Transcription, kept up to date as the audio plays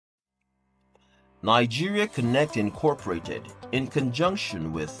Nigeria Connect Incorporated, in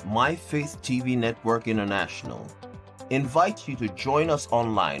conjunction with My Faith TV Network International, invite you to join us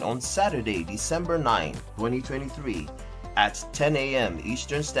online on Saturday, December 9, 2023 at 10 a.m.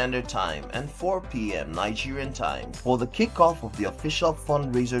 Eastern Standard Time and 4 p.m. Nigerian time for the kickoff of the official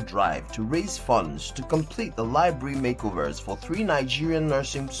fundraiser drive to raise funds to complete the library makeovers for 3 Nigerian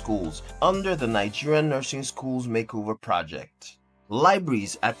nursing schools under the Nigerian Nursing Schools Makeover Project.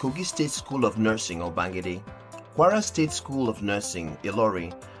 Libraries at Kogi State School of Nursing, Obangede, Kwara State School of Nursing,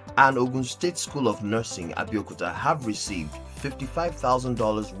 Ilori, and Ogun State School of Nursing, Abeokuta have received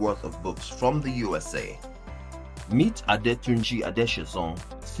 $55,000 worth of books from the USA. Meet Adetunji Adesheson,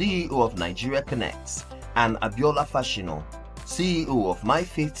 CEO of Nigeria Connects, and Abiola Fashino, CEO of My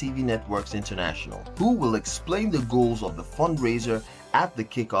Faith TV Networks International, who will explain the goals of the fundraiser at the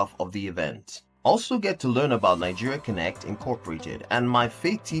kickoff of the event. Also get to learn about Nigeria Connect Incorporated and My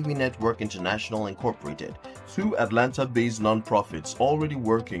Faith TV Network International Incorporated, 2 Atlanta-based nonprofits already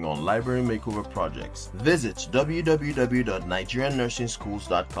working on library makeover projects. Visit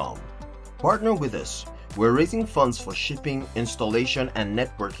www.nigeriannursingsschools.com. Partner with us. We're raising funds for shipping, installation, and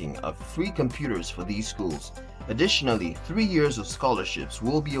networking of free computers for these schools. Additionally, 3 years of scholarships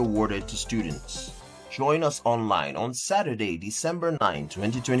will be awarded to students. Join us online on Saturday, December 9,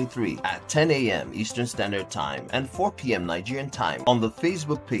 2023 at 10 a.m. Eastern Standard Time and 4 p.m. Nigerian time on the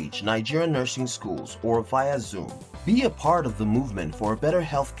Facebook page Nigerian Nursing Schools or via Zoom. Be a part of the movement for better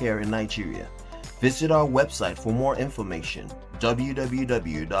healthcare in Nigeria. Visit our website for more information,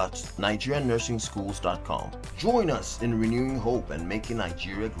 www.nigeriannursingsschools.com. Join us in renewing hope and making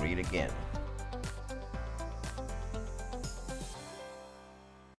Nigeria great again.